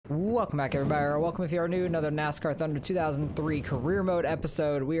Welcome back, everybody, or welcome if you are new. Another NASCAR Thunder 2003 career mode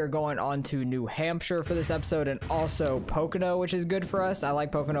episode. We are going on to New Hampshire for this episode, and also Pocono, which is good for us. I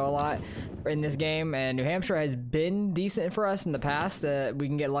like Pocono a lot in this game, and New Hampshire has been decent for us in the past. We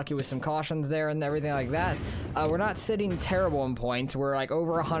can get lucky with some cautions there and everything like that. We're not sitting terrible in points. We're like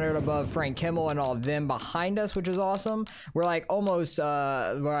over 100 above Frank Kimmel and all of them behind us, which is awesome. We're like almost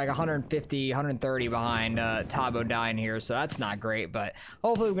we're like 150, 130 behind Todd Bodine here, so that's not great, but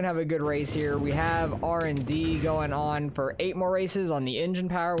hopefully we can have a good race here. We have R&D going on for 8 more races on the engine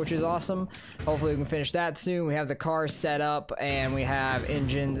power, which is awesome. Hopefully we can finish that soon. We have the car set up, and we have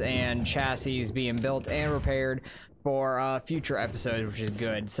engines and chassis being built and repaired for future episodes, which is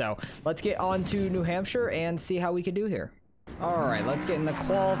good. So let's get on to New Hampshire and see how we can do here. Alright, let's get in the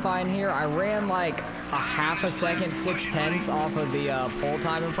qualifying here. I ran like a half a second, 6/10 off of the pole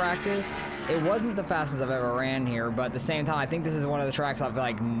time in practice. It wasn't the fastest I've ever ran here, but at the same time, I think this is one of the tracks I've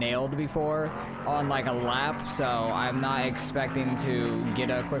like nailed before on like a lap, so I'm not expecting to get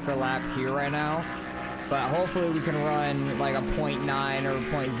a quicker lap here right now. But hopefully we can run like a 0.9 or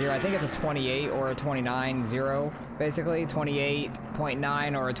 0.0. I think it's a 28 or a 29.0, basically.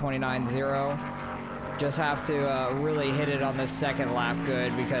 28.9 or a 29.0. Just have to really hit it on the second lap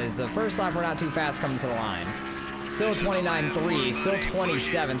good, because the first lap we're not too fast coming to the line. Still 29.3, still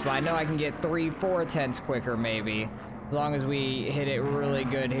 27th, but I know I can get 3-4 tenths quicker maybe, as long as we hit it really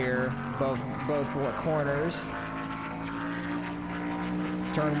good here, both corners.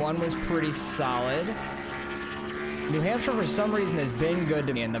 Turn 1 was pretty solid. New Hampshire for some reason has been good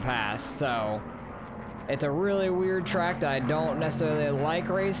to me in the past, so it's a really weird track that I don't necessarily like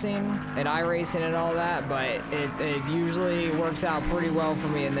racing and iRacing and all that, but it usually works out pretty well for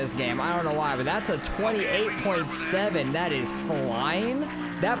me in this game. I don't know why, but that's a 28.7. That is flying.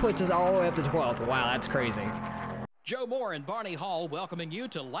 That puts us all the way up to 12th. Wow, that's crazy. Joe Moore and Barney Hall welcoming you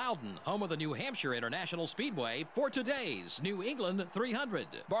to Loudon, home of the New Hampshire International Speedway, for today's New England 300.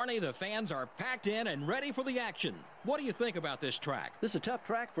 Barney, the fans are packed in and ready for the action. What do you think about this track? This is a tough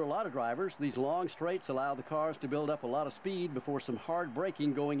track for a lot of drivers. These long straights allow the cars to build up a lot of speed before some hard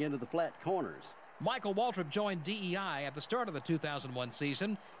braking going into the flat corners. Michael Waltrip joined DEI at the start of the 2001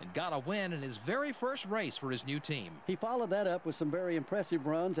 season and got a win in his very first race for his new team. He followed that up with some very impressive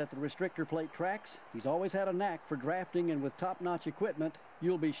runs at the restrictor plate tracks. He's always had a knack for drafting, and with top-notch equipment,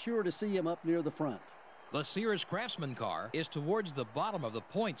 you'll be sure to see him up near the front. The Sears Craftsman car is towards the bottom of the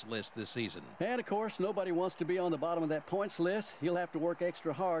points list this season. And, of course, nobody wants to be on the bottom of that points list. He'll have to work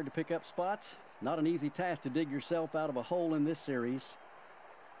extra hard to pick up spots. Not an easy task to dig yourself out of a hole in this series.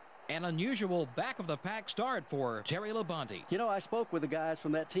 An unusual back-of-the-pack start for Terry Labonte. You know, I spoke with the guys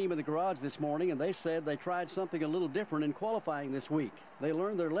from that team in the garage this morning, and they said they tried something a little different in qualifying this week. They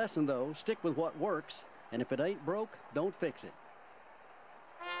learned their lesson, though. Stick with what works, and if it ain't broke, don't fix it.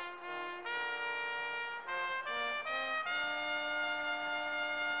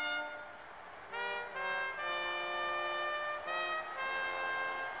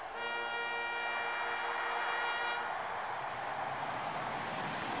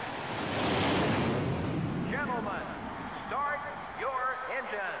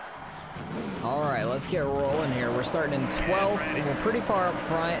 Alright, let's get rolling here. We're starting in 12th, and we're pretty far up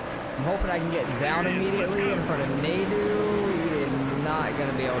front. I'm hoping I can get down immediately in front of Nadu. He is not going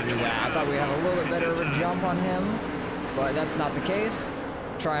to be able to do that. I thought we'd have a little bit better of a jump on him, but that's not the case.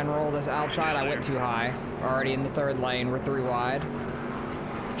 Try and roll this outside. I went too high. We're already in the 3rd lane. We're 3 wide.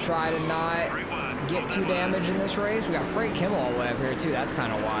 Try to not get too damaged in this race. We got Frank Kimmel all the way up here, too. That's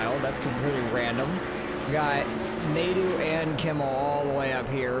kind of wild. That's completely random. We got Nadu and Kimmel all the way up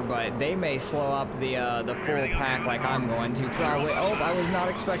here, but they may slow up the full pack like I'm going to probably. Oh, I was not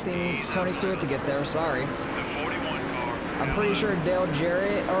expecting Tony Stewart to get there. Sorry. I'm pretty sure Dale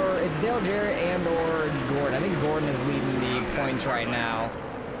Jarrett, or it's Dale Jarrett and or Gordon. I think Gordon is leading the points right now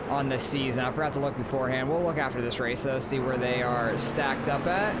on the season. I forgot to look beforehand. We'll look after this race though, see where they are stacked up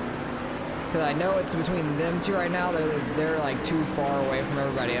at. Because I know it's between them two right now. They're like too far away from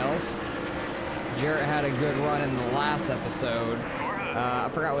everybody else. Jarrett had a good run in the last episode. I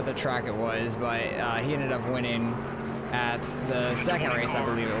forgot what the track it was, but he ended up winning at the second race, I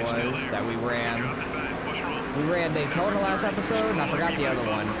believe it was, that we ran. We ran Daytona last episode, and I forgot the other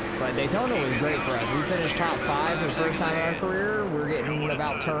one. But Daytona was great for us. We finished top 5 for the first time in our career. We're getting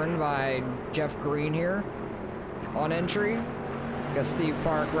about turned by Jeff Green here on entry. Got Steve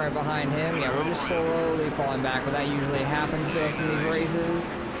Park right behind him. Yeah, we're just slowly falling back, but that usually happens to us in these races.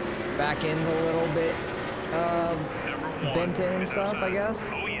 Back end's a little bit bent in and stuff, I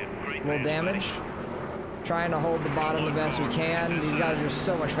guess. A little damaged. Trying to hold the bottom the best we can. These guys are just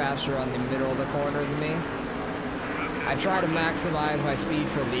so much faster on the middle of the corner than me. I try to maximize my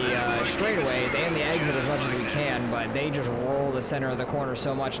speed for the straightaways and the exit as much as we can, but they just roll the center of the corner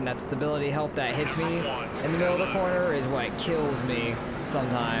so much, and that stability help that hits me in the middle of the corner is what kills me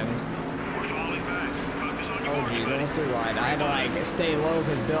sometimes. Oh geez, almost 3 wide. I had to like stay low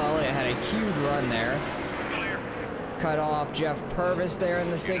because Bill Elliott had a huge run there. Cut off Jeff Purvis there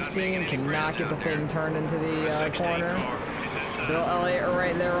in the 16. Cannot get the thing turned into the corner. Bill Elliott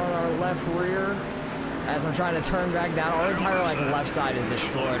right there on our left rear. As I'm trying to turn back down, our entire like left side is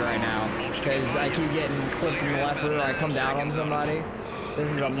destroyed right now because I keep getting clipped in the left rear. I come down on somebody.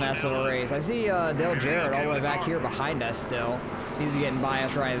 This is a mess of a race. I see Dale Jarrett all the way back here behind us still. He's getting by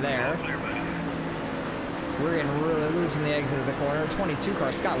us right there. We're getting really loose in the exit of the corner. 22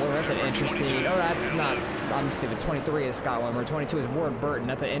 car, Scott Wimmer. That's an interesting. Oh, that's not. I'm stupid. 23 is Scott Wimmer. 22 is Ward Burton.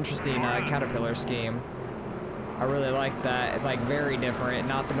 That's an interesting Caterpillar scheme. I really like that. Like very different.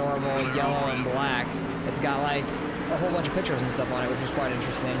 Not the normal yellow and black. It's got like a whole bunch of pictures and stuff on it, which is quite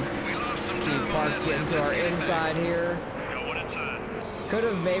interesting. Steve Parks getting to our inside here. Could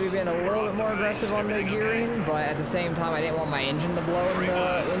have maybe been a little bit more aggressive on the gearing, but at the same time, I didn't want my engine to blow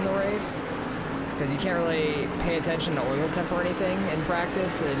in the race. Because you can't really pay attention to oil temp or anything in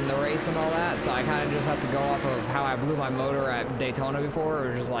practice in the race and all that, so I kind of just have to go off of how I blew my motor at Daytona before. It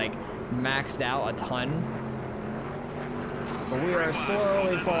was just like maxed out a ton. But we are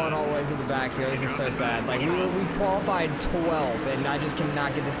slowly falling all the way to the back here. This is so sad. Like we qualified 12th, and I just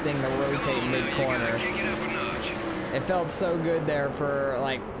cannot get this thing to rotate mid-corner. It felt so good there for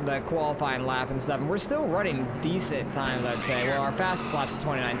like the qualifying lap and stuff, and we're still running decent times, I'd say. Well, our fastest lap's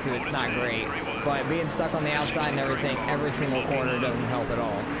 29.2. It's not great, but being stuck on the outside and everything, every single corner doesn't help at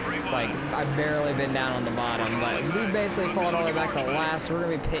all. Like I've barely been down on the bottom, but we basically fought all the way back to last. We're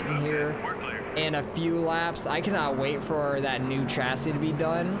gonna be pitting here in a few laps. I cannot wait for that new chassis to be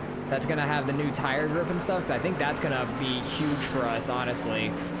done. That's gonna have the new tire grip and stuff, because I think that's gonna be huge for us, honestly,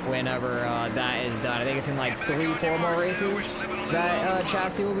 whenever that is done. I think it's in like 3-4 more races that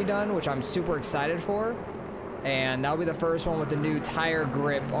chassis will be done, which I'm super excited for. And that'll be the first one with the new tire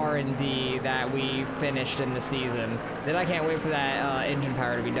grip R&D that we finished in the season. Then I can't wait for that engine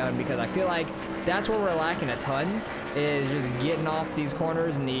power to be done, because I feel like that's where we're lacking a ton, is just getting off these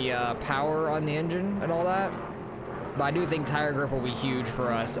corners and the power on the engine and all that. But I do think tire grip will be huge for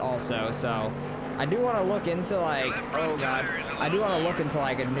us also, so I do want to look into like, oh god, I do want to look into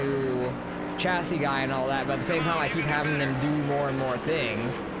like a new chassis guy and all that, but at the same time I keep having them do more and more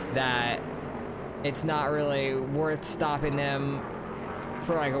things that it's not really worth stopping them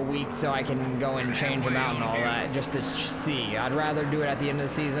for like a week so I can go and change them out and all that just to see. I'd rather do it at the end of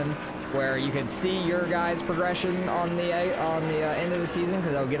the season where you can see your guys' progression on the end of the season,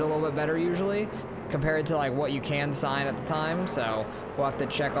 because they'll get a little bit better usually compared to like what you can sign at the time. So we'll have to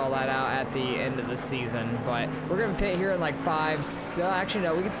check all that out at the end of the season. But we're gonna pit here in like 5. Actually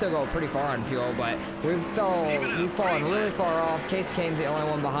no, we can still go pretty far on fuel, but we've fallen really far off. Casey Kane's the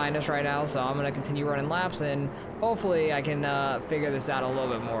only one behind us right now, so I'm gonna continue running laps and hopefully I can figure this out a little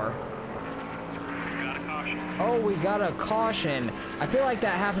bit more. Oh, we got a caution. I feel like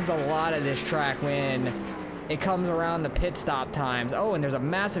that happens a lot at this track when it comes around the pit stop times. Oh, and there's a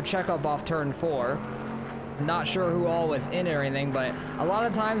massive checkup off turn 4. Not sure who all was in it or anything, but a lot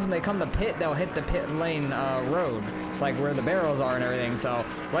of times when they come to pit, they'll hit the pit lane road, like where the barrels are and everything. So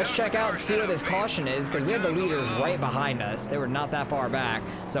let's check out and see what this caution is, because we had the leaders right behind us. They were not that far back.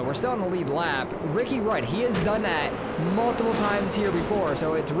 So we're still on the lead lap. Ricky Rudd, he has done that multiple times here before.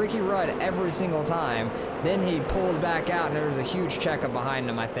 So it's Ricky Rudd every single time. Then he pulls back out and there's a huge checkup behind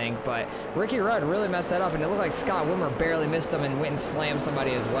him, I think. But Ricky Rudd really messed that up, and it looked like Scott Wimmer barely missed him and went and slammed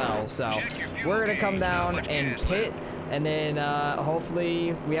somebody as well. So we're gonna come down and pit, and then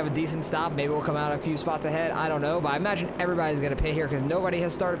hopefully we have a decent stop. Maybe we'll come out a few spots ahead. I don't know, but I imagine everybody's gonna pit here because nobody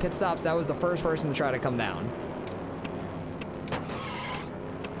has started pit stops. That was the first person to try to come down.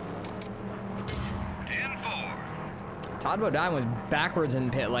 Todd Bodine was backwards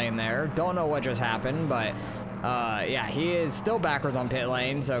in pit lane there. Don't know what just happened, but yeah, he is still backwards on pit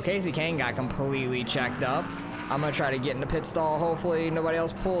lane. So Casey Kane got completely checked up. I'm gonna try to get in the pit stall. Hopefully nobody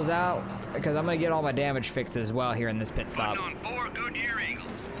else pulls out, because I'm gonna get all my damage fixed as well here in this pit stop. On 4 Goodyear Eagles.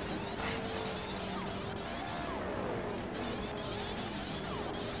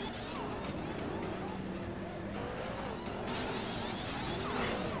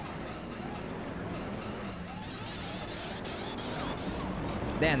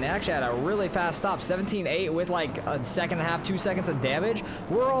 Man, they actually had a really fast stop, 17.8 with like a second and a half, 2 seconds of damage.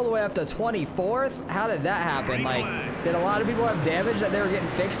 We're all the way up to 24th. How did that happen? Like, did a lot of people have damage that they were getting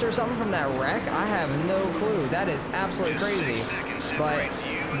fixed or something from that wreck? I have no clue. That is absolutely crazy. But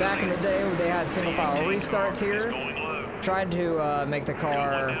back in the day when they had single file restarts here, Tried to make the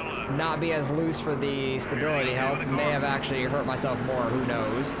car not be as loose for the stability help. May have actually hurt myself more, who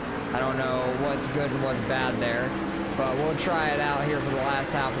knows. I don't know what's good and what's bad there. But we'll try it out here for the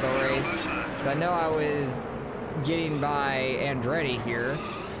last half of the race. I know I was getting by Andretti here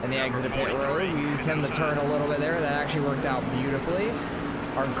in the exit of pit road. We used him to turn a little bit there. That actually worked out beautifully.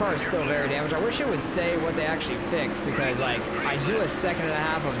 Our car is still very damaged. I wish it would say what they actually fixed, because like I do a 1.5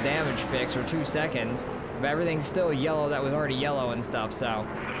 seconds of damage fix, or 2 seconds, but everything's still yellow that was already yellow and stuff. So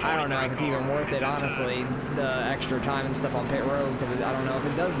I don't know if it's even worth it, honestly, the extra time and stuff on pit road, because I don't know if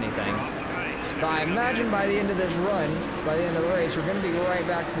it does anything. But I imagine by the end of this run, by the end of the race, we're going to be right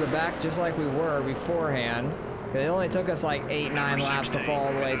back to the back just like we were beforehand. It only took us like 8-9 laps to fall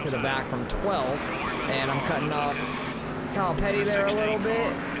all the way to the back from 12, and I'm cutting off Kyle Petty there a little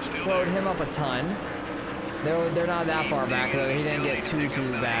bit, slowed him up a ton. They're not that far back though. He didn't get too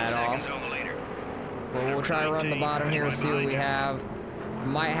bad off. But we'll try to run the bottom here, see what we have.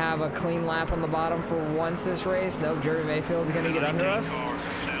 Might have a clean lap on the bottom for once this race. Nope, Jerry Mayfield's gonna get under us.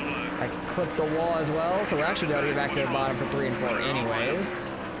 I clipped the wall as well, so we'll actually be able to get back to the bottom for 3 and 4 anyways.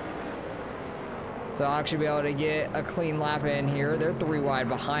 So I'll actually be able to get a clean lap in here. They're 3 wide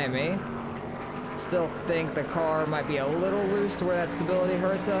behind me. Still think the car might be a little loose to where that stability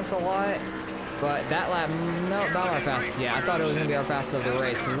hurts us a lot. But that lap, no, not our fastest yet. I thought it was going to be our fastest of the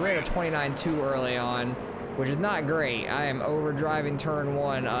race, because we ran a 29.2 early on, which is not great. I am over driving turn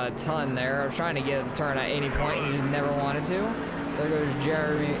 1 a ton there. I was trying to get at the turn at any point and just never wanted to. There goes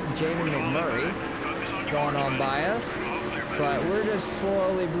Jamie McMurray going on by us. But we're just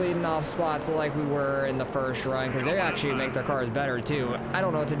slowly bleeding off spots like we were in the first run, because they actually make their cars better too. I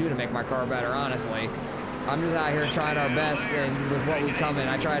don't know what to do to make my car better, honestly. I'm just out here trying our best, and with what we come in,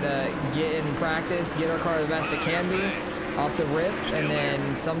 I try to get in practice, get our car the best it can be off the rip, and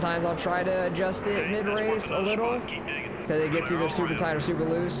then sometimes I'll try to adjust it mid-race a little, because it gets either super tight or super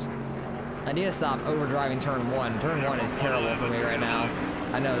loose. I need to stop overdriving turn 1. Turn 1 is terrible for me right now.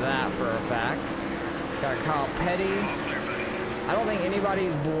 I know that for a fact. Got Kyle Petty. I don't think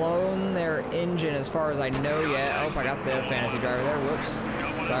anybody's blown their engine as far as I know yet. Oh, I got the fantasy driver there. Whoops.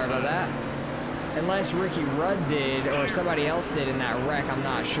 Sorry about that. Unless Ricky Rudd did or somebody else did in that wreck, I'm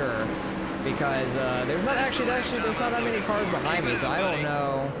not sure. Because there's not actually there's not that many cars behind me, so I don't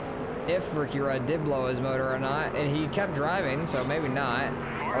know if Ricky Rudd did blow his motor or not. And he kept driving, so maybe not,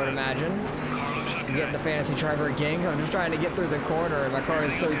 I would imagine. I'm getting the fantasy driver again. I'm just trying to get through the corner, and my car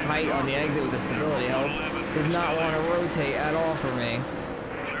is so tight on the exit with the stability help. Does not want to rotate at all for me.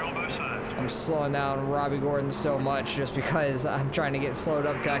 I'm slowing down Robbie Gordon so much just because I'm trying to get slowed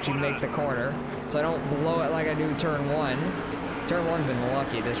up to actually make the corner, so I don't blow it like I do turn 1. Turn 1's been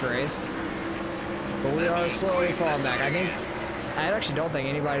lucky this race. But we are slowly falling back. I actually don't think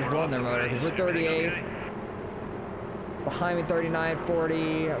anybody's blown their motor, because we're 38th. Behind me 39,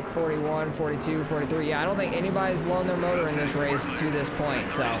 40, 41, 42, 43. Yeah, I don't think anybody's blown their motor in this race to this point.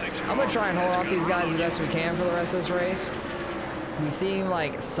 So I'm going to try and hold off these guys the best we can for the rest of this race. We seem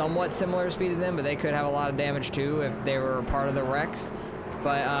like somewhat similar speed to them, but they could have a lot of damage too if they were part of the wrecks.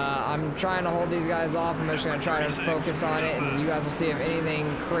 But I'm trying to hold these guys off. I'm just going to try to focus on it, and you guys will see if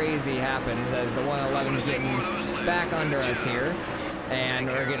anything crazy happens as the 111's getting back under us here, and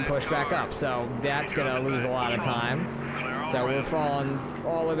we're getting pushed back up. So that's going to lose a lot of time. So we're falling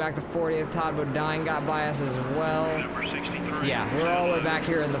all the way back to 40th. Todd Bodine got by us as well. Yeah, we're all the way back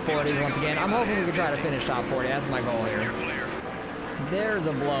here in the 40s once again. I'm hoping we can try to finish top 40. That's my goal here. There's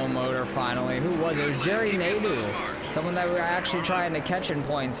a blown motor finally. Who was it? It was Jerry Nadeau. Someone that we were actually trying to catch in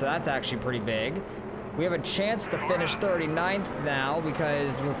points, so that's actually pretty big. We have a chance to finish 39th now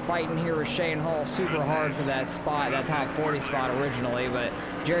because we're fighting here with Shane Hall super hard for that spot, that top 40 spot originally, but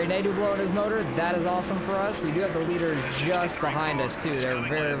Jerry Nadeau blowing his motor, that is awesome for us. We do have the leaders just behind us too. They're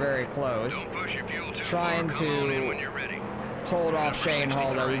very, very close. Trying to hold off Shane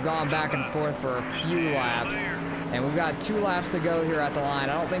Hall though. We've gone back and forth for a few laps, and we've got 2 laps to go here at the line.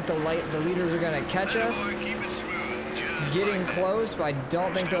 I don't think the leaders are going to catch us. Getting close, but I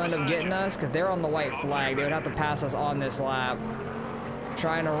don't think they'll end up getting us because they're on the white flag. They would have to pass us on this lap.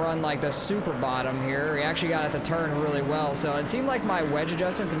 Trying to run like the super bottom here. We actually got at the turn really well, so it seemed like my wedge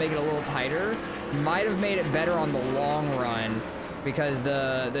adjustment to make it a little tighter might have made it better on the long run, because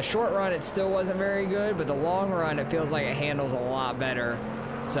the short run it still wasn't very good, but the long run it feels like it handles a lot better.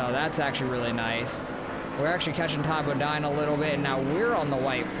 So that's actually really nice. We're actually catching Todd Bodine a little bit, and now we're on the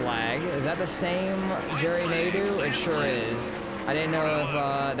white flag. Is that the same Jerry Nadeau? It sure is. I didn't know if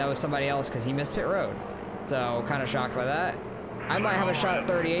that was somebody else because he missed pit road. So kind of shocked by that. I might have a shot at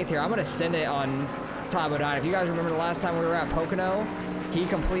 38th here. I'm going to send it on Todd Bodine. If you guys remember the last time we were at Pocono, he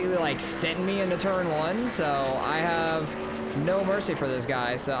completely like sent me into turn 1, so I have no mercy for this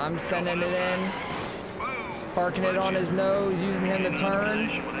guy. So I'm sending it in, parking it on his nose, using him to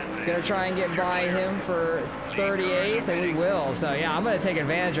turn. Gonna try and get by him for 38th, and we will. So yeah, I'm gonna take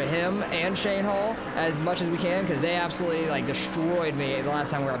advantage of him and Shane Hall as much as we can, because they absolutely like destroyed me the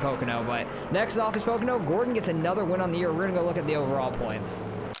last time we were at Pocono. But next off is Pocono. Gordon gets another win on the year. We're gonna go look at the overall points.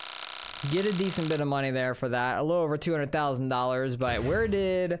 Get a decent bit of money there for that, a little over $200,000. But where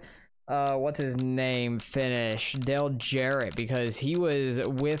did what's his name finish? Dale Jarrett, because he was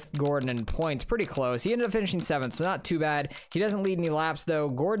with Gordon in points pretty close. He ended up finishing 7th, so not too bad. He doesn't lead any laps though.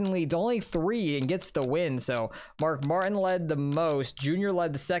 Gordon leads only 3 and gets the win. So Mark Martin led the most, Junior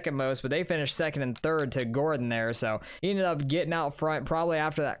led the second most, but they finished 2nd and 3rd to Gordon there. So he ended up getting out front probably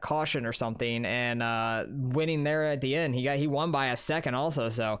after that caution or something, and winning there at the end. He won by a second also,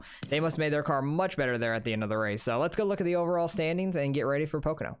 so they must have made their car much better there at the end of the race. So let's go look at the overall standings and get ready for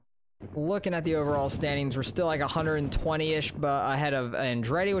Pocono. Looking at the overall standings, we're still like 120-ish ahead of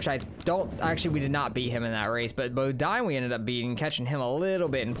Andretti, which we did not beat him in that race, but Bodine we ended up beating, catching him a little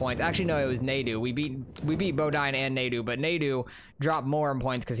bit in points. Actually, no, it was Nadu. We beat Bodine and Nadu, but Nadu dropped more in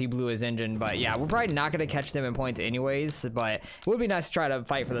points because he blew his engine. But yeah, we're probably not going to catch them in points anyways, but it would be nice to try to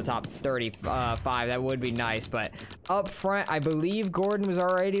fight for the top 35. That would be nice. But up front, I believe Gordon was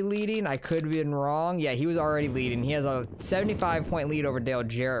already leading. I could have been wrong. Yeah, he was already leading. He has a 75-point lead over Dale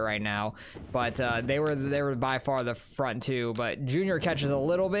Jarrett right now. But they were by far the front two. But Junior catches a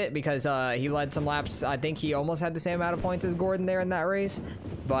little bit because he led some laps. I think he almost had the same amount of points as Gordon there in that race.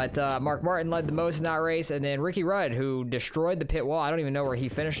 But Mark Martin led the most in that race, and then Ricky Rudd, who destroyed the pit wall. I don't even know where he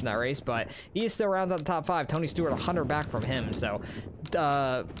finished in that race, but he still rounds out the top 5. Tony Stewart 100 back from him. So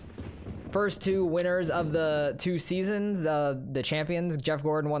first 2 winners of the 2 seasons, the champions. Jeff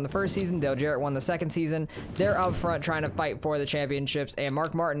Gordon won the first season, Dale Jarrett won the second season. They're up front trying to fight for the championships, and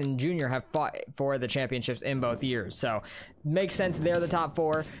Mark Martin and Junior have fought for the championships in both years. So makes sense they're the top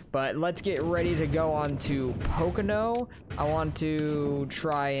 4, but let's get ready to go on to Pocono. I want to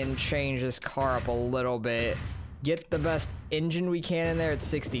try and change this car up a little bit. Get the best engine we can in there at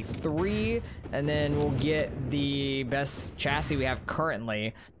 63, and then we'll get the best chassis we have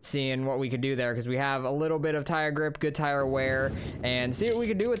currently, seeing what we could do there, because we have a little bit of tire grip, good tire wear, and see what we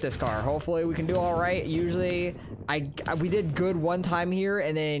can do with this car. Hopefully we can do all right. Usually we did good one time here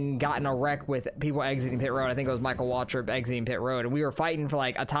and then got in a wreck with people exiting pit road. I think it was Michael Waltrip exiting pit road, and we were fighting for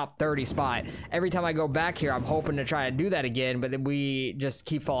like a top 30 spot. Every time I go back here, I'm hoping to try to do that again, but then we just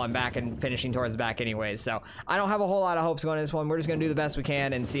keep falling back and finishing towards the back anyways. So I don't have a whole lot of hopes going into this one. We're just gonna do the best we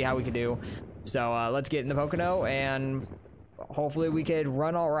can and see how we can do. So let's get into Pocono, and hopefully we could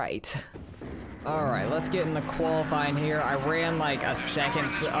run all right. All right, let's get in the qualifying here. I ran like a second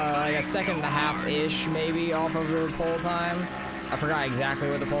and a half ish maybe off of the pole time. I forgot exactly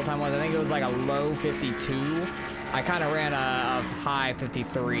what the pole time was. I think it was like a low 52. I kind of ran a high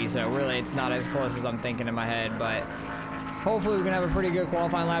 53, so really it's not as close as I'm thinking in my head, but hopefully we can have a pretty good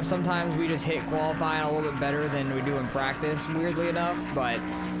qualifying lap. Sometimes we just hit qualifying a little bit better than we do in practice, weirdly enough, but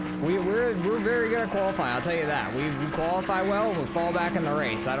we're very good at qualifying, I'll tell you that. We qualify well and we fall back in the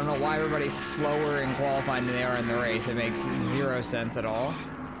race. I don't know why everybody's slower in qualifying than they are in the race. It makes 0 sense at all.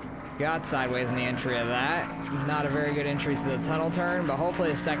 Got sideways in the entry of that. Not a very good entry to the tunnel turn, but hopefully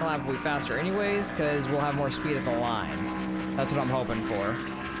the second lap will be faster anyways, because we'll have more speed at the line. That's what I'm hoping for.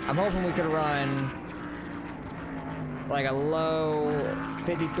 I'm hoping we could run like a low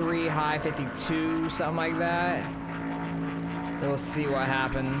 53, high 52, something like that. We'll see what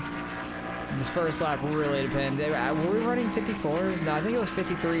happens. This first lap really depends. Were we running 54s? No, I think it was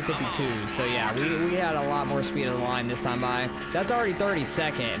 53, 52. So yeah, we had a lot more speed of the line this time by. That's already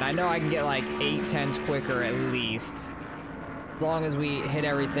 32nd, and I know I can get like 8/10 quicker at least. As long as we hit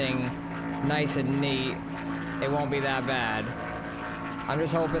everything nice and neat, it won't be that bad. I'm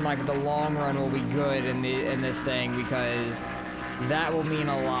just hoping like the long run will be good in this thing, because that will mean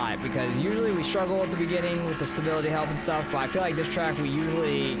a lot, because usually we struggle at the beginning with the stability help and stuff, but I feel like this track we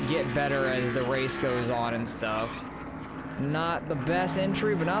usually get better as the race goes on and stuff. Not the best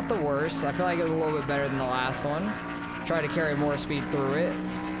entry, but not the worst. I feel like it was a little bit better than the last one. Try to carry more speed through it.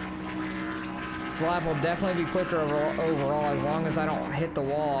 This lap will definitely be quicker overall, as long as I don't hit the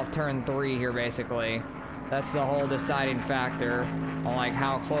wall off turn 3 here, basically. That's the whole deciding factor on like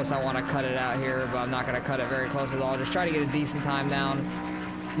how close I want to cut it out here, but I'm not going to cut it very close at all. Just try to get a decent time down,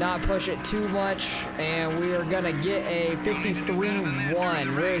 not push it too much, and we are going to get a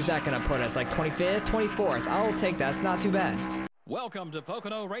 53.1. Where is that going to put us? Like 25th, 24th? I'll take that. It's not too bad. Welcome to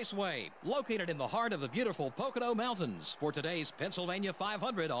Pocono Raceway, located in the heart of the beautiful Pocono Mountains for today's Pennsylvania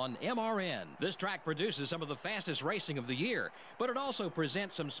 500 on MRN. This track produces some of the fastest racing of the year, but it also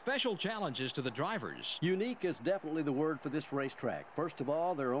presents some special challenges to the drivers. Unique is definitely the word for this racetrack. First of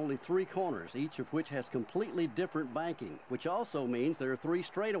all, there are only 3 corners, each of which has completely different banking, which also means there are 3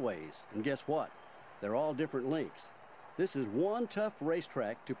 straightaways. And guess what? They're all different lengths. This is one tough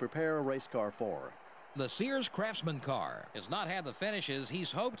racetrack to prepare a race car for. The Sears Craftsman car has not had the finishes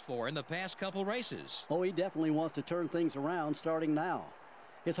he's hoped for in the past couple races. Oh, he definitely wants to turn things around starting now.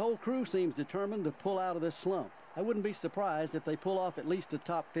 His whole crew seems determined to pull out of this slump. I wouldn't be surprised if they pull off at least a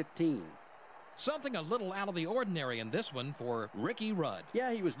top 15. Something a little out of the ordinary in this one for Ricky Rudd.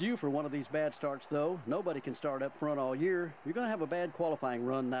 Yeah, he was due for one of these bad starts, though. Nobody can start up front all year. You're going to have a bad qualifying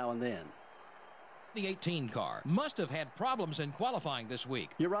run now and then. The 18 car must have had problems in qualifying this week.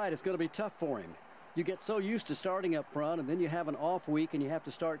 You're right, it's going to be tough for him. You get so used to starting up front, and then you have an off week and you have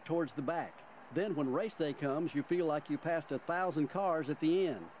to start towards the back. Then when race day comes, you feel like you passed 1,000 cars at the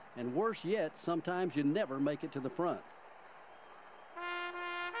end. And worse yet, sometimes you never make it to the front.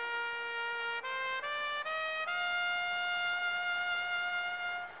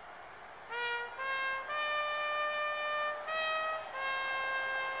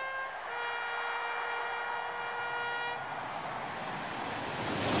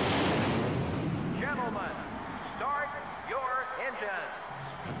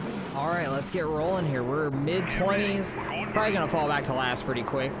 All right, let's get rolling here. We're mid-20s. Probably going to fall back to last pretty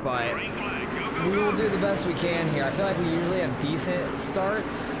quick, but we will do the best we can here. I feel like we usually have decent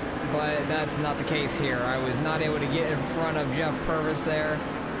starts, but that's not the case here. I was not able to get in front of Jeff Purvis there.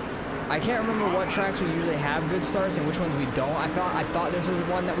 I can't remember what tracks we usually have good starts and which ones we don't. I thought this was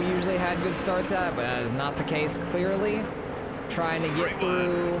one that we usually had good starts at, but that is not the case clearly. Trying to get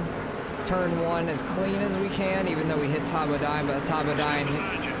through turn 1 as clean as we can, even though we hit Tabodine, but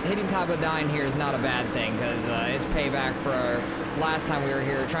hitting Tabodine here is not a bad thing because it's payback for last time we were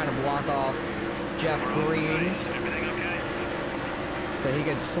here trying to block off Jeff Green so he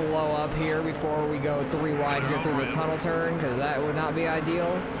could slow up here before we go 3 wide here through the tunnel turn, because that would not be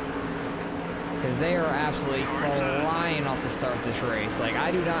ideal, because they are absolutely flying off to start this race. Like, I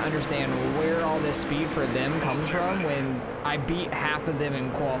do not understand where all this speed for them comes from when I beat half of them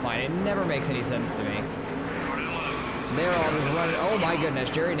in qualifying. It never makes any sense to me. They're all just running. Oh my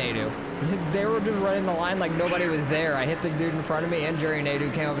goodness, Jerry Nadeau. They were just running the line like nobody was there. I hit the dude in front of me, and Jerry Nadeau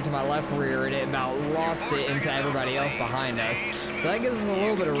came up into my left rear, and it about lost it into everybody else behind us. So that gives us a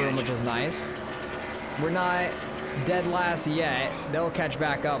little bit of room, which is nice. We're not dead last yet. They'll catch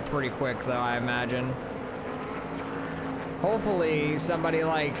back up pretty quick, though, I imagine. Hopefully, somebody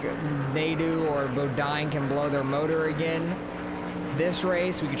like Nadeau or Bodine can blow their motor again. This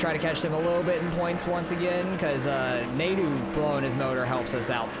race, we could try to catch them a little bit in points once again, because Nadeau blowing his motor helps us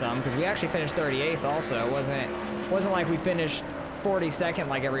out some, because we actually finished 38th also. It wasn't like we finished 42nd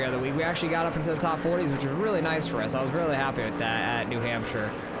like every other week. We actually got up into the top 40s, which was really nice for us. I was really happy with that at New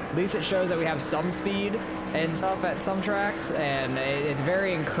Hampshire. At least it shows that we have some speed and stuff at some tracks, and it's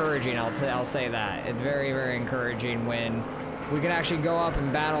very encouraging. I'll say that. It's very, very encouraging when we can actually go up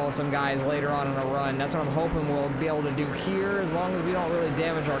and battle some guys later on in a run. That's what I'm hoping we'll be able to do here, as long as we don't really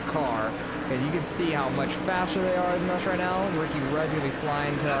damage our car, because you can see how much faster they are than us right now. Ricky Rudd's going to be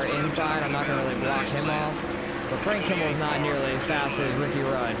flying to our inside. I'm not going to really block him off. But Frank Kimmel's not nearly as fast as Ricky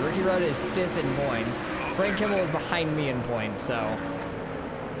Rudd. Ricky Rudd is 5th in points. Frank Kimmel is behind me in points, so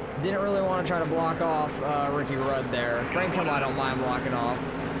didn't really want to try to block off Ricky Rudd there. Frank Kimmel I don't mind blocking off.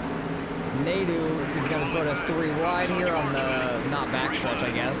 Nadeau is going to put us 3 wide here on the, not back stretch,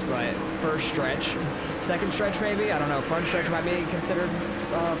 I guess, but first stretch. Second stretch, maybe? I don't know. Front stretch might be considered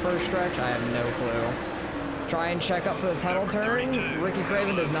first stretch. I have no clue. Try and check up for the tunnel turn. Ricky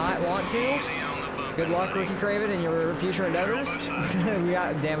Craven does not want to. Good luck, Ricky Craven, in your future endeavors. We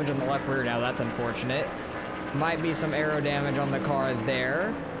got damage on the left rear now. That's unfortunate. Might be some aero damage on the car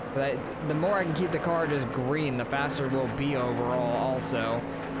there. But the more I can keep the car just green, the faster we'll be overall also.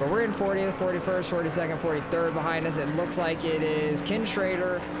 But we're in 40th, 41st, 42nd, 43rd behind us. It looks like it is Ken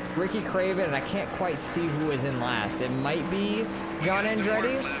Schrader, Ricky Craven, and I can't quite see who is in last. It might be John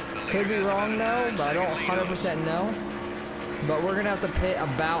Andretti. Could be wrong, though, but I don't 100% know. But we're going to have to pit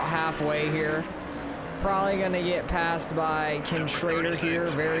about halfway here. Probably going to get passed by Ken Schrader here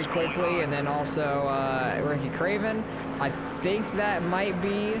very quickly, and then also Ricky Craven. I think that might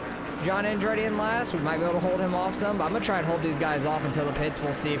be John Andretti in last. We might be able to hold him off some, but I'm going to try and hold these guys off until the pits.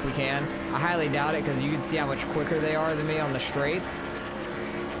 We'll see if we can. I highly doubt it, because you can see how much quicker they are than me on the straights.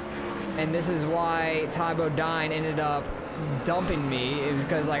 And this is why Ty Bodine ended up dumping me, it was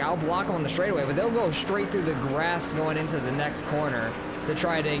because like I'll block them on the straightaway, but they'll go straight through the grass going into the next corner to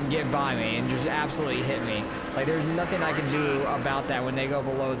try to get by me and just absolutely hit me. Like there's nothing I can do about that when they go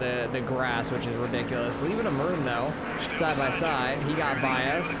below the grass, which is ridiculous. Leaving them room though, side by side. He got by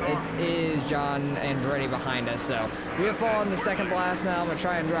us. It is John Andretti behind us, so we have fallen the second blast now. I'm gonna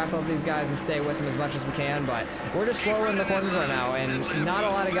try and draft all these guys and stay with them as much as we can, but we're just slower in the corners right now, and not a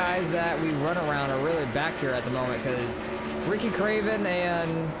lot of guys that we run around are really back here at the moment because Ricky Craven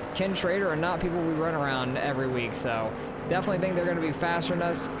and Ken Schrader are not people we run around every week, so definitely think they're going to be faster than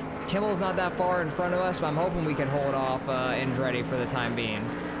us. Kimmel's not that far in front of us, but I'm hoping we can hold off Andretti for the time being.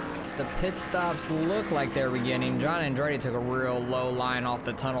 The pit stops look like they're beginning. John Andretti took a real low line off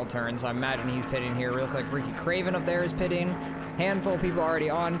the tunnel turn, so I imagine he's pitting here. It looks like Ricky Craven up there is pitting. Handful of people already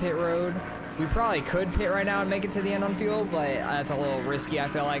on pit road. We probably could pit right now and make it to the end on fuel, but that's a little risky, I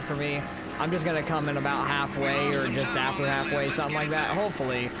feel like, for me. I'm just going to come in about halfway or just after halfway, something like that.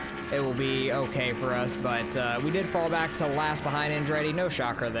 Hopefully, it will be okay for us, but we did fall back to last behind Andretti. No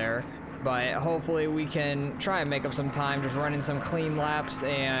shocker there, but hopefully we can try and make up some time just running some clean laps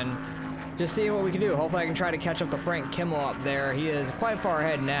and just seeing what we can do. Hopefully I can try to catch up to Frank Kimmel up there. He is quite far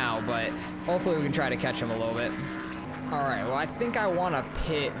ahead now, but hopefully we can try to catch him a little bit. All right, well, I think I want to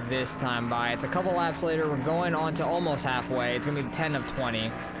pit this time by. It's a couple laps later. We're going on to almost halfway. It's going to be 10 of 20.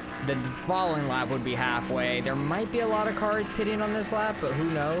 The following lap would be halfway. There might be a lot of cars pitting on this lap, but who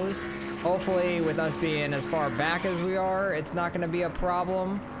knows? Hopefully, with us being as far back as we are, it's not going to be a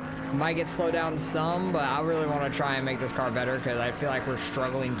problem. Might get slowed down some, but I really want to try and make this car better because I feel like we're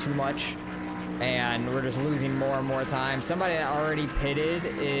struggling too much. And we're just losing more and more time. Somebody that already pitted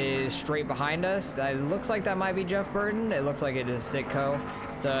is straight behind us. It looks like that might be Jeff Burton. It looks like it is Sitco.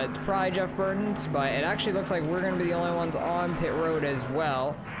 So it's probably Jeff Burton's, but it actually looks like we're going to be the only ones on pit road as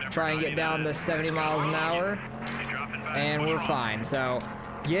well. Try and get down to 70 miles an hour, and we're fine. So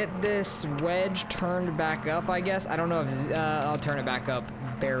get this wedge turned back up, I guess. I don't know if I'll turn it back up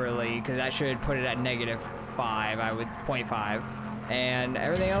barely because that should put it at -5, 0.5. And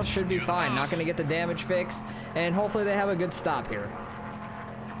everything else should be fine. Not going to get the damage fixed, and hopefully they have a good stop here.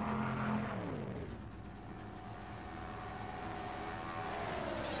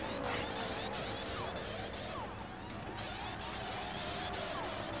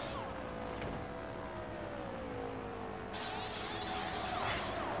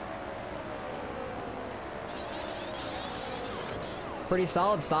 Pretty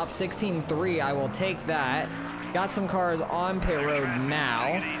solid stop, 16.3. I will take that. Got some cars on pit road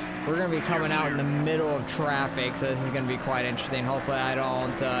now. We're going to be coming out in the middle of traffic, so this is going to be quite interesting. Hopefully I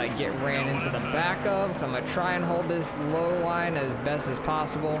don't get ran into the back of, because I'm going to try and hold this low line as best as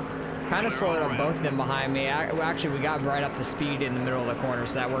possible. Kind of slowed up both of them behind me. Actually, we got right up to speed in the middle of the corner,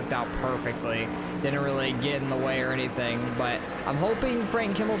 so that worked out perfectly. Didn't really get in the way or anything, but I'm hoping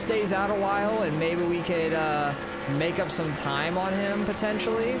Frank Kimmel stays out a while, and maybe we could make up some time on him,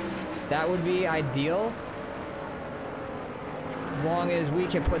 potentially. That would be ideal. As long as we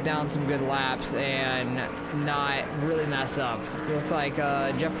can put down some good laps and not really mess up. It looks like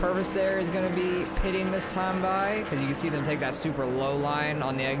Jeff Purvis there is going to be pitting this time by, because you can see them take that super low line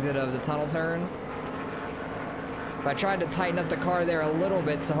on the exit of the tunnel turn. But I tried to tighten up the car there a little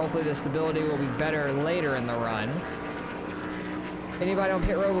bit, so hopefully the stability will be better later in the run. Anybody on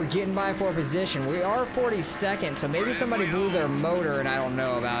pit road, we're getting by for a position. We are 42nd, so maybe somebody blew their motor and I don't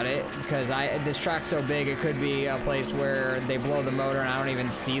know about it, because this track's so big it could be a place where they blow the motor and I don't even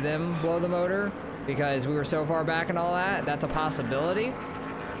see them blow the motor because we were so far back and all that. That's a possibility.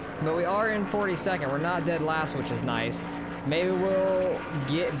 But we are in 42nd. We're not dead last, which is nice. Maybe we'll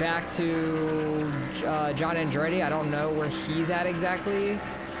get back to John Andretti. I don't know where he's at exactly,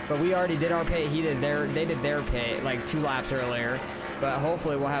 but we already did our pit. They did their pit like 2 laps earlier. But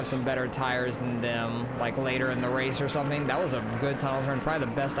hopefully we'll have some better tires than them, like later in the race or something. That was a good tunnel turn, probably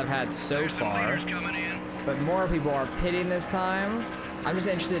the best I've had so far. But more people are pitting this time. I'm just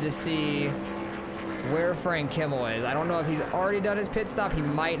interested to see where Frank Kimmel is. I don't know if he's already done his pit stop. He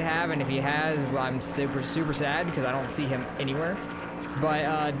might have, and if he has, well, I'm super, super sad because I don't see him anywhere. But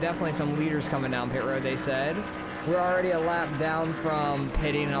definitely some leaders coming down pit road, they said. We're already a lap down from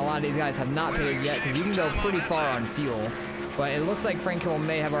pitting, and a lot of these guys have not pitted yet because you can go pretty far on fuel. But it looks like Frank Kimmel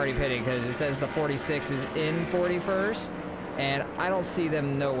may have already pitted because it says the 46 is in 41st, and I don't see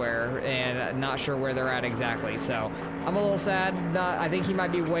them nowhere, and not sure where they're at exactly. So I'm a little sad. I think he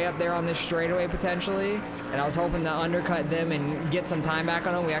might be way up there on this straightaway potentially, and I was hoping to undercut them and get some time back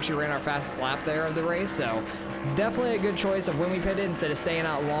on them. We actually ran our fastest lap there of the race, so definitely a good choice of when we pitted instead of staying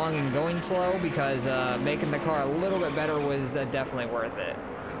out long and going slow, because making the car a little bit better was definitely worth it.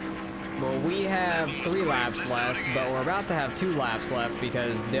 Well, we have 3 laps left, but we're about to have 2 laps left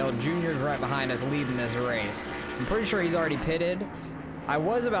because Dale Jr.'s right behind us leading this race. I'm pretty sure he's already pitted. I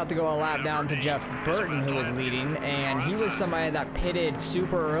was about to go a lap down to Jeff Burton, who was leading, and he was somebody that pitted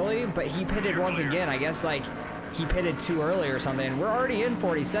super early, but he pitted once again. I guess, like, he pitted too early or something. We're already in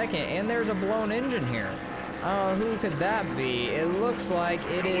 42nd, and there's a blown engine here. Who could that be? It looks like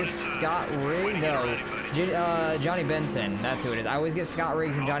it is Scott Riggs. No, Johnny Benson. That's who it is. I always get Scott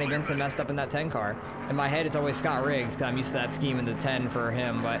Riggs and Johnny Benson messed up in that 10 car. In my head, it's always Scott Riggs because I'm used to that scheme in the 10 for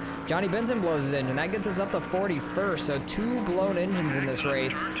him. But Johnny Benson blows his engine. That gets us up to 41st. So 2 blown engines in this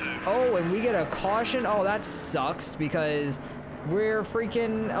race. Oh, and we get a caution. Oh, that sucks because we're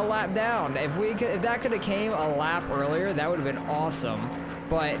freaking a lap down. If that could have came a lap earlier, that would have been awesome.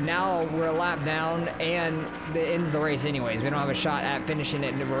 But now we're a lap down and it ends the race anyways. We don't have a shot at finishing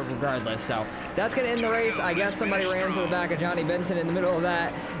it regardless. So that's gonna end the race. I guess somebody ran to the back of Johnny Benson in the middle of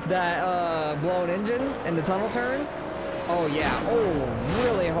that blown engine in the tunnel turn. Oh yeah, oh,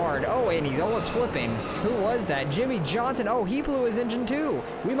 really hard. Oh, and he's almost flipping. Who was that? Jimmy Johnson. Oh, he blew his engine too.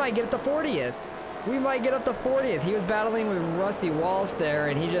 We might get up to 40th. We might get up to 40th. He was battling with Rusty Walsh there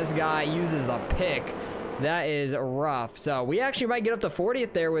and he just got used as a pick. That is rough. So we actually might get up to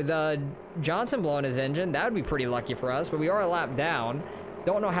 40th there with Johnson blowing his engine. That would be pretty lucky for us, but we are a lap down.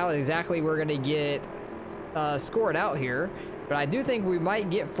 Don't know how exactly we're gonna get scored out here, but I do think we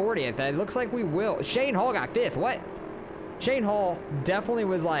might get 40th. It looks like we will. Shane Hall got 5th. What? Shane Hall definitely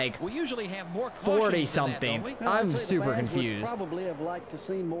was like we usually have more 40 something. Well, I'm super confused. Probably have liked to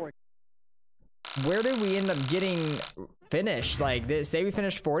see more. Where did we end up getting finished? Like, say we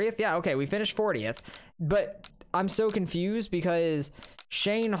finished 40th? Yeah, okay, we finished 40th. But I'm so confused because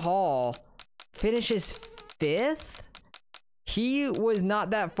Shane Hall finishes 5th? He was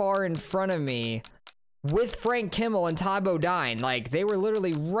not that far in front of me with Frank Kimmel and Todd Bodine. Like, they were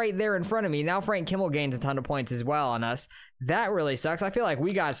literally right there in front of me. Now Frank Kimmel gains a ton of points as well on us. That really sucks. I feel like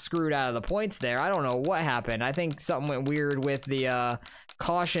we got screwed out of the points there. I don't know what happened. I think something went weird with the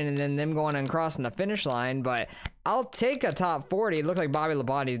caution and then them going and crossing the finish line, but I'll take a top 40. It looks like Bobby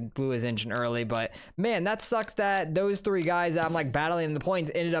Labonte blew his engine early, but man, that sucks that those 3 guys that I'm like battling in the points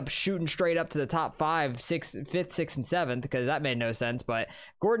ended up shooting straight up to the top 5, 6th, 5th, 6th, and 7th because that made no sense. But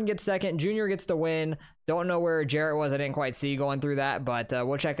Gordon gets 2nd, Junior gets the win. Don't know where Jarrett was. I didn't quite see going through that, but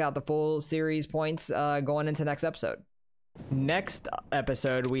we'll check out the full series points going into next episode. Next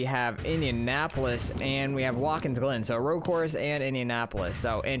episode we have Indianapolis and we have Watkins Glen, so road course and Indianapolis,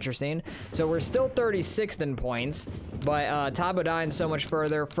 so interesting. So we're still 36th in points, but Todd Bodine so much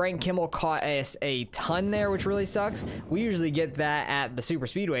further. Frank Kimmel caught us a ton there, which really sucks. We usually get that at the super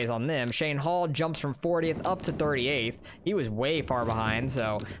speedways on them. Shane Hall jumps from 40th up to 38th. He was way far behind,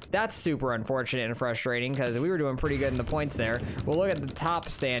 so that's super unfortunate and frustrating because we were doing pretty good in the points there. We'll look at the top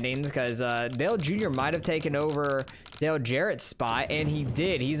standings because Dale Jr. might have taken over Dale Jarrett's spot, and he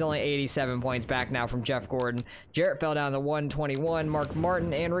did. He's only 87 points back now from Jeff Gordon. Jarrett fell down to 121. Mark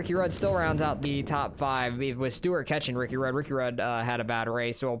Martin and Ricky Rudd still rounds out the top 5 with Stewart catching Ricky Rudd. Ricky Rudd had a bad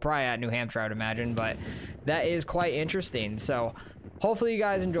race, so we'll probably at New Hampshire, I would imagine, but that is quite interesting. So hopefully you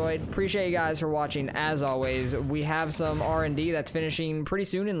guys enjoyed. Appreciate you guys for watching. As always, we have some R&D that's finishing pretty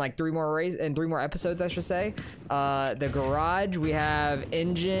soon in like 3 more episodes, I should say. The garage, we have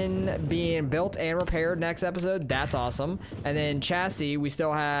engine being built and repaired next episode. That's awesome. And then chassis, we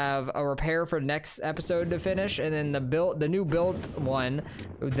still have a repair for next episode to finish, and then the new built one,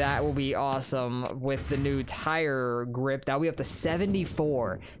 that will be awesome with the new tire grip. That'll be up to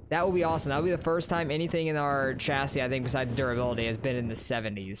 74. That will be awesome. That'll be the first time anything in our chassis, I think, besides durability, has been in the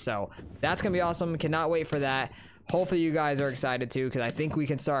 70s. So that's gonna be awesome. Cannot wait for that. Hopefully you guys are excited too, because I think we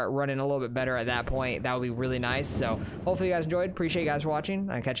can start running a little bit better at that point. That would be really nice. So hopefully you guys enjoyed. Appreciate you guys for watching.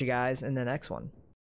 I'll catch you guys in the next one.